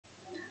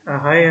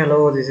Hi,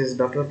 hello, this is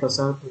Dr.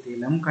 Prasad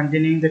Patil. I'm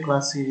continuing the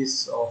class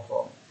series of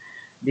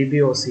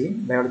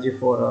BBOC, Biology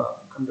for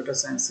Computer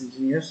Science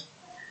Engineers,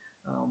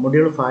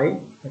 Module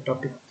 5,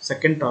 the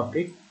second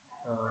topic,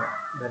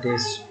 that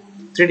is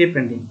 3D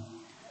printing.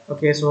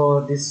 Okay,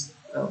 so this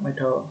might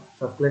have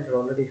circulated,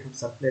 already have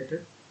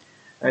circulated.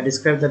 I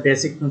describe the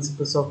basic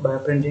principles of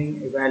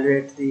bioprinting,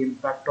 evaluate the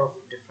impact of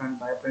different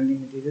bioprinting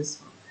materials,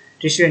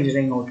 tissue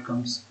engineering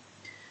outcomes,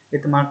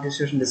 with mark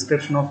distribution,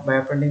 description of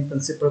bioprinting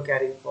principle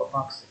carrying 4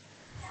 marks,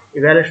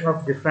 evaluation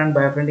of different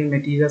bioprinting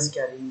materials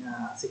carrying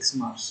 6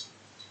 marks.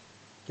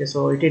 Okay,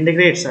 so it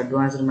integrates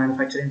advanced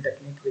manufacturing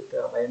technique with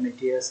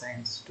biomaterial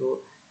science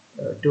to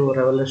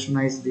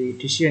revolutionize the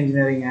tissue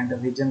engineering and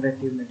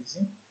regenerative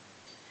medicine.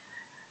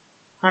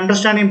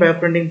 Understanding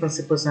bioprinting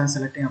principles and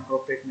selecting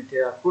appropriate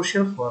material are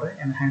crucial for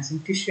enhancing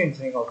tissue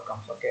engineering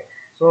outcomes. Okay,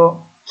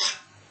 so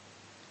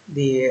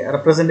the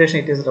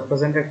representation, it is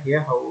represented here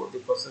how the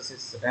process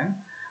is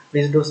done.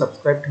 Please do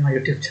subscribe to my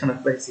YouTube channel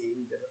by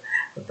seeing the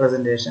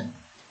representation.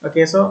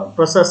 Okay, so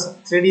process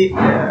 3D,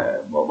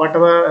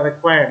 whatever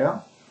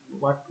required,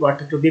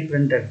 what to be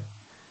printed,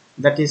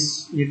 that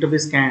is need to be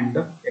scanned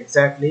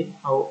exactly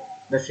how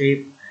the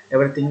shape,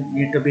 everything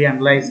need to be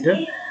analyzed,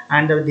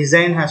 and the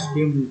design has to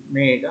be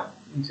made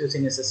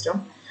using a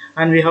system,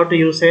 and we have to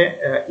use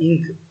a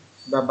ink,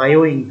 the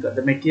bio ink,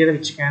 the material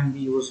which can be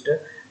used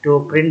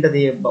to print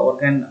the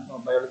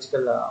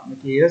biological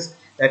materials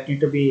that need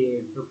to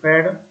be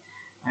prepared,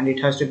 and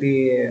it has to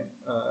be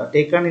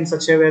taken in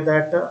such a way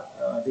that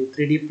the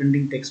 3D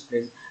printing takes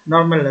place.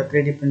 Normal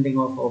 3D printing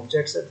of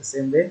objects, the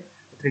same way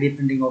 3D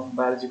printing of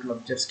biological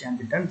objects can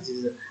be done. This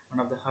is one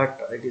of the heart,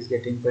 it is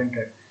getting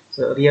printed.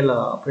 So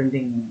real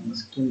printing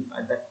scheme,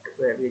 that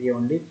video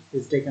only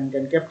is taken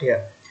and kept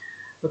here.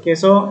 Okay,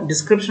 so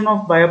description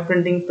of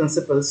bioprinting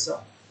principles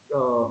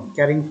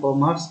carrying 4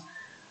 marks.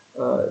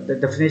 The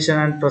definition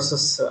and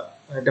process.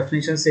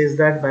 Definition says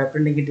that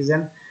bioprinting, it is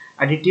an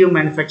additive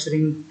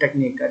manufacturing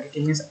technique.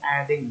 Additive means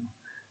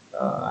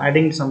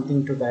adding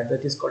something to that.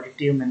 That is called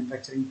additive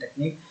manufacturing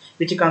technique,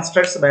 which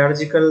constructs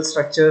biological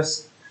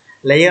structures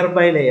layer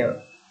by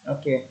layer.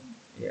 Okay,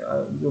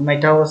 you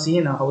might have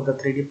seen how the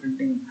 3D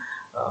printing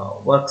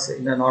works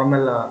in the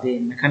normal, the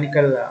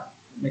mechanical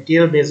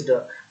material based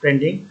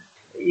printing.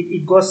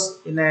 It goes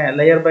in a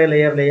layer by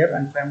layer,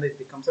 and finally it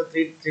becomes a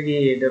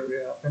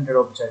 3D printed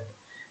object.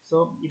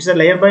 So it's a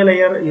layer by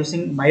layer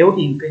using bio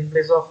ink in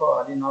place of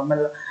the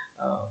normal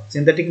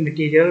synthetic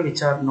material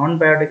which are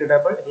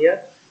non-biodegradable.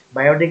 Here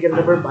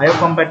biodegradable,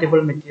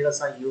 biocompatible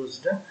materials are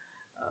used,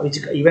 which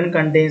even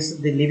contains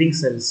the living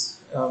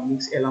cells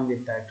mixed along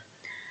with that.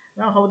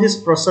 Now how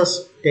this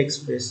process takes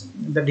place: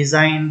 the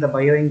design, the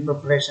bio ink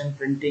preparation,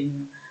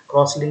 printing,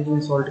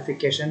 cross-linking,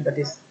 solidification, that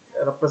is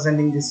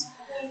representing this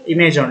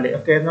image only.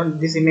 Okay, now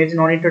this image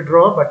no need to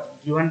draw,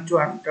 but given to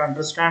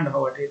understand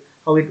how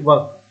it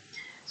works.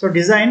 So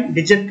design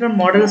digital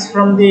models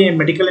from the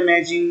medical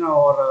imaging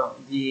or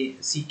the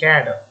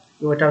CAD.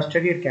 You would have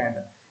studied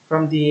CAD.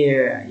 From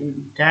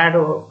the CAD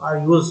are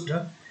used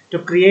to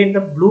create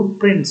the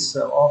blueprints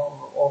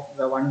of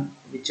the one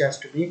which has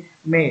to be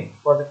made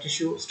for the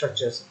tissue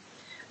structures.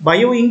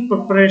 Bio ink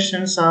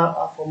preparations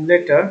are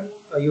formulated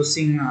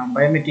using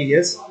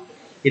biomaterials.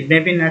 It may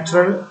be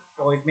natural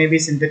or it may be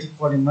synthetic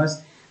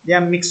polymers. They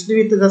are mixed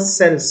with the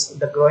cells,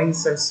 the growing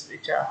cells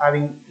which are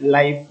having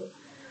life,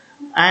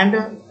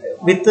 and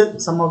with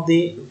some of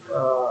the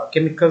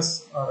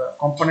chemicals or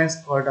components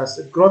called as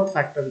growth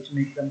factor, which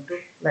make them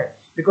to life,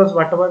 because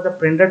whatever the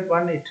printed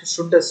one, it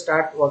should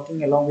start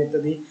working along with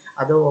the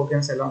other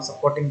organs along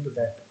supporting to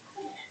that.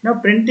 Now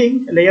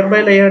printing, layer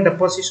by layer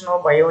deposition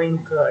of bio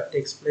ink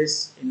takes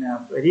place in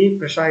a very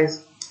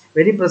precise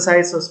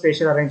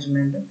spatial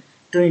arrangement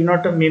in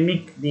order to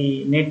mimic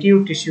the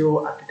native tissue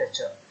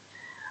architecture.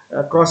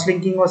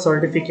 Cross-linking or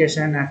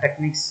solidification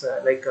techniques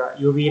like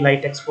UV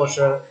light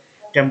exposure,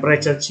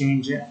 temperature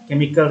change,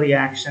 chemical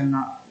reaction,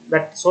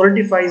 that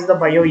solidifies the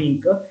bio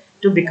ink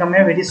to become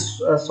a very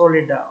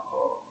solid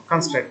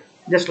construct,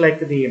 just like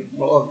the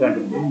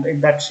organ. In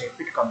that shape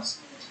it comes.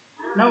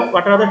 Now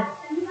what are the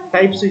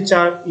types which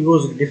are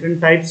used?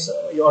 Different types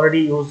you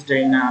already used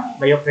in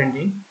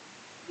bioprinting: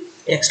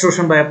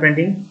 extrusion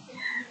bioprinting,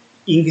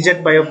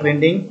 inkjet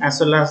bioprinting, as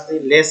well as the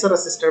laser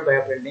assisted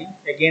bioprinting.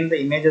 Again, the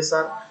images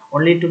are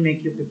only to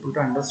make you people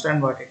to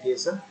understand what it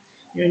is.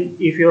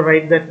 If you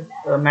write that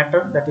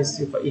matter, that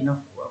is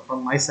enough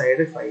from my side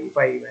if I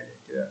evaluate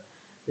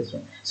this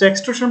one. So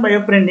extrusion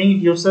bioprinting,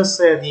 it uses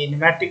the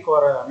pneumatic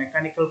or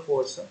mechanical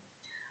force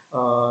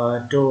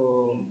uh,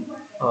 to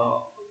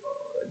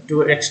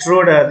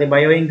extrude the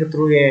bio ink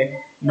through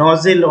a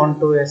nozzle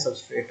onto a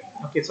substrate.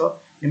 Okay, so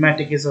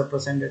pneumatic is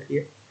represented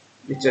here,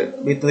 which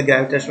with the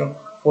gravitational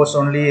force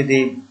only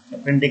the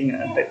printing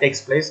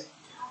takes place,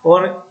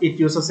 or it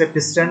uses a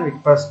piston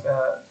which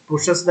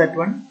pushes that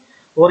one,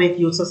 or it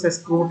uses a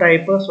screw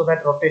type, so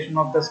that rotation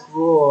of the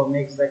screw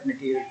makes that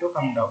material to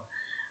come down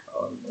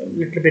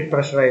little bit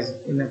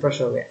pressurized in a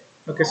pressure way.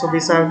 Okay, so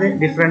these are the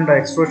different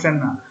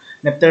extrusion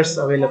methods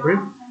available.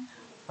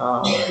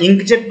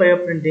 Inkjet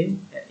bioprinting.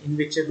 in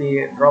which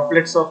the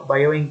droplets of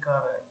bioink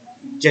are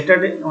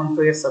jetted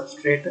onto a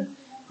substrate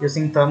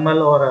using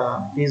thermal or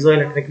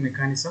piezoelectric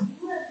mechanism.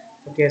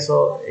 Okay,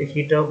 so a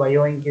heat of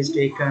bioink is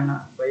taken,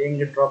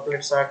 bioink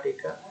droplets are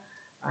taken,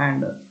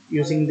 and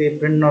using the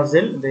print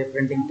nozzle, the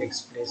printing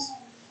takes place.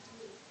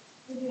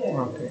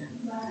 Okay,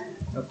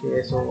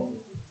 okay, so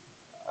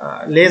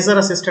laser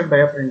assisted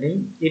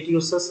bioprinting, it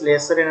uses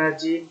laser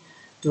energy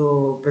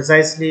to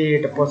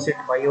precisely deposit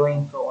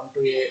bioink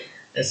onto a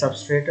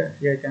substrate.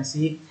 Here you can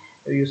see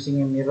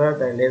using a mirror,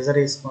 the laser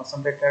is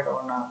concentrated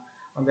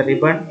on the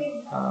ribbon.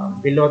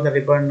 Below the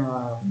ribbon,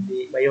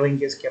 the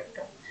bioink is kept.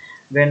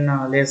 When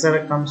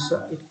laser comes,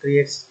 it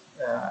creates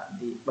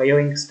the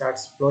bioink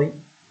starts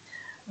flowing,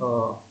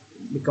 uh,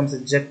 becomes a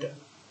jet.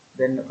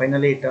 Then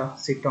finally it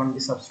sit on the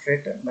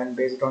substrate, and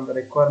based on the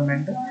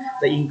requirement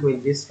the ink will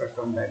be struck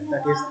on that.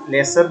 That is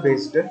laser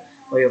based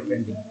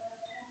bioprinting.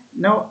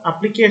 Now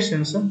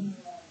applications,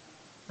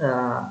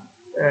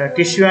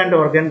 tissue and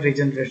organ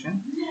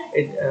regeneration.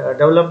 It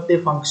developed the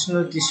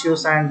functional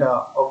tissues and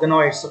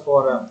organoids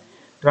for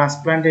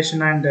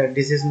transplantation and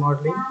disease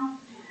modeling.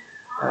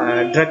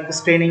 Drug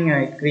staining,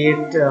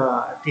 create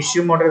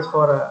tissue models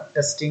for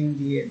testing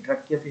the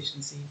drug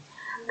efficiency,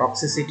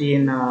 toxicity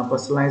in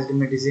personalized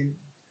medicine.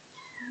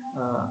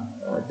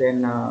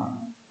 Then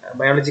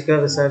biological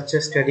research,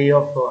 study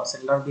of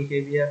cellular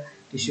behavior,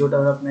 tissue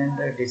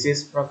development,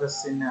 disease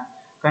progress in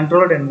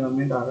controlled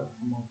environment are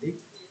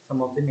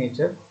some of the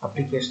major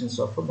applications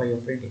of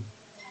bioprinting.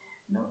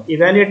 Now,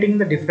 evaluating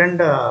the different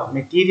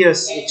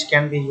materials which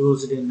can be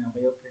used in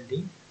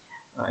bioprinting,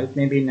 it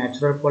may be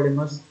natural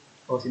polymers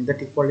or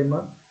synthetic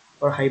polymer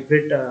or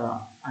hybrid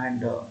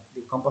and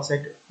the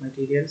composite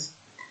materials,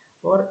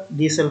 or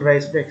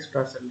decellularized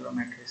extracellular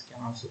matrix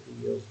can also be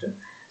used.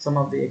 Some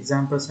of the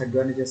examples,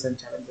 advantages and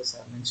challenges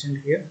are mentioned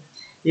here.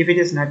 If it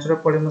is natural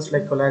polymers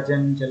like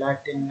collagen,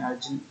 gelatin,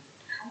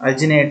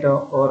 alginate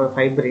or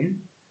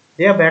fibrin,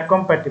 they are back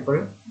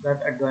compatible.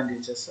 That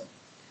advantages.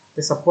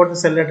 They support the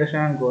cell adhesion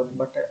and growth,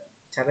 but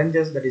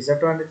challenges, the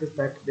disadvantage is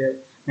that their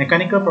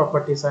mechanical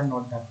properties are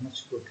not that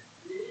much good.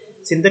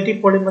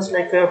 Synthetic polymers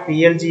like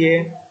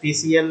PLGA,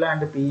 PCl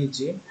and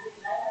PEG,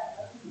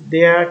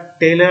 they are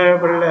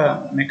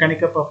tailorable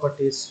mechanical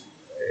properties,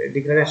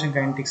 degradation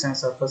kinetics and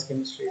surface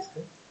chemistry is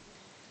good.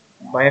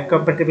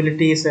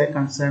 Biocompatibility is a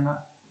concern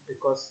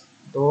because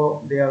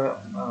though they are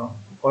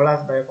called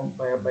as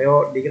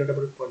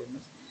biodegradable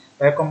polymers,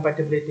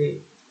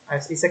 biocompatibility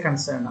is a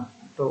concern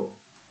to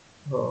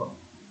uh,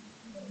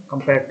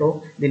 compared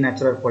to the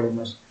natural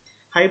polymers.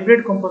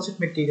 Hybrid composite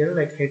material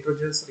like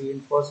hydrogels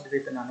reinforced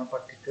with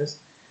nanoparticles,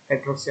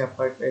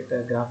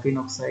 hydroxyapatite graphene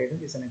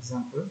oxide is an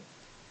example.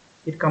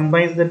 It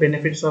combines the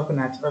benefits of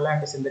natural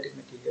and synthetic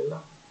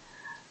material.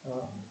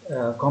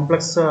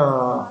 Complex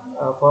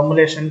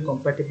formulation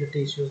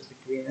compatibility issues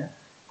between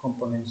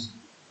components.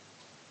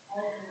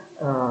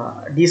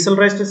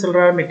 Decellularized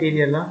cellular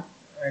material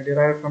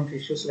derived from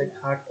tissues like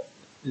heart,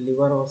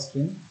 liver or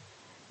skin.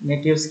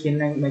 Native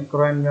skin and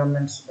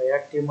microenvironments,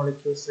 bioactive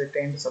molecules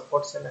retain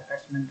support cell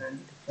attachment and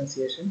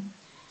differentiation.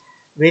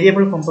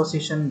 Variable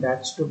composition,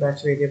 batch to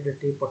batch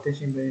variability,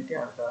 potential immunity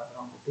are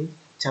around the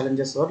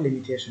challenges or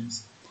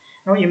limitations.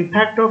 Now,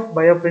 impact of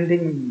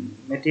bioprinting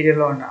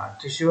material on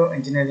tissue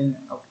engineering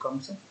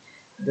outcomes,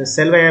 the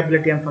cell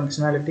viability and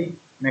functionality,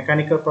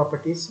 mechanical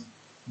properties,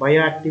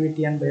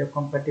 bioactivity and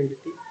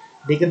biocompatibility,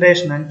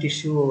 degradation and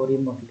tissue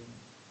remodeling.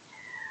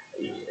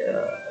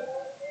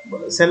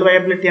 Cell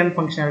viability and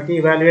functionality,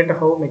 evaluate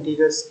how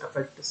materials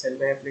affect cell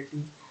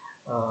viability,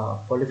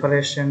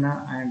 proliferation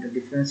and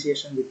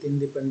differentiation within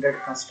the printed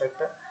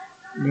construct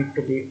need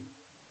to be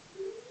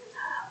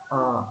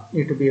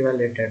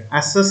evaluated.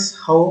 Assess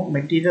how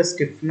material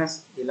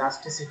stiffness,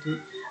 elasticity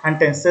and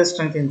tensile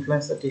strength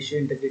influence the tissue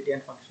integrity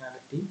and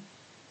functionality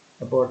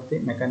about the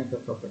mechanical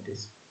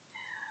properties.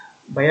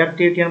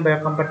 Bioactivity and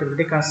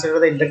biocompatibility, consider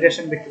the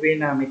integration between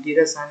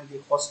materials and the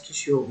host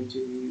tissue which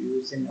we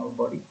use in our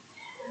body,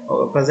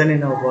 present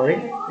in our body,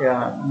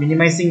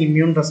 minimizing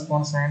immune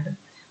response and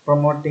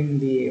promoting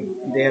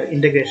their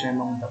integration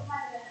among them.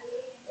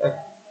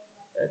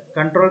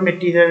 Control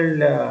material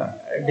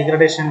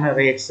degradation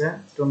rates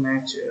to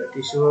match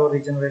tissue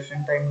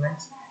regeneration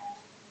timelines,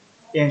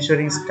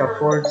 ensuring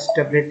scaffold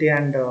stability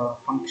and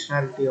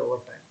functionality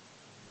over time.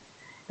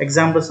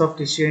 Examples of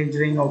tissue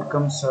engineering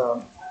outcomes,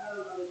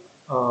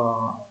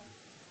 uh,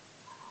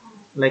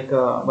 like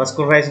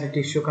vascularized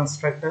tissue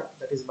construct,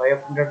 that is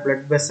bioprinted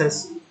blood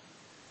vessels,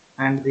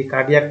 and the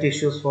cardiac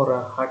tissues for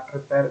heart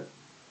repair,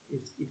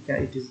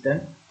 it is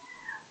done.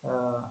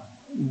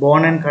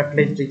 Bone and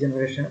cartilage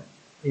regeneration,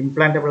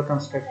 implantable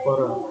construct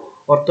for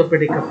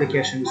orthopedic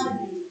applications,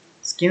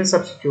 skin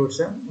substitutes,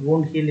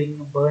 wound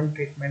healing, burn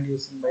treatment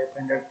using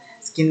bioprinted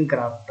skin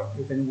graft.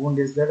 If any wound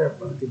is there,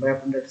 the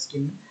bioprinted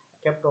skin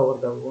kept over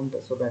the wound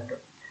so that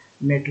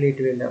immediately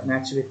it will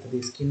match with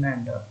the skin,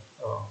 and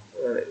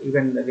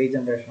even the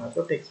regeneration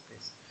also takes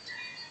place.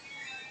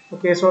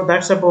 Okay, so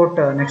that's about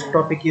next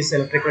topic is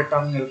electrical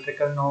tongue,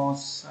 electrical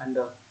nose, and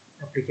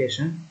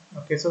application.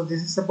 Okay, so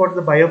this is about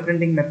the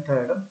bioprinting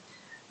method.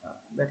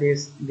 that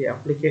is the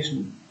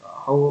application,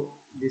 how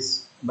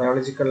these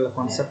biological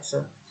concepts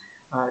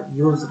are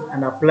used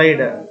and applied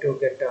to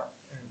get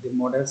the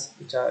models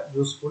which are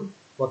useful,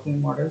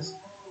 working models,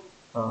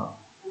 uh,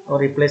 or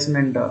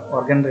replacement,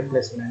 organ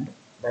replacement,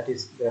 that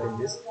is there in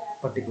this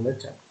particular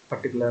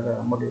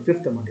module,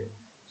 fifth module.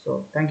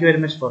 So thank you very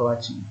much for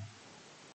watching.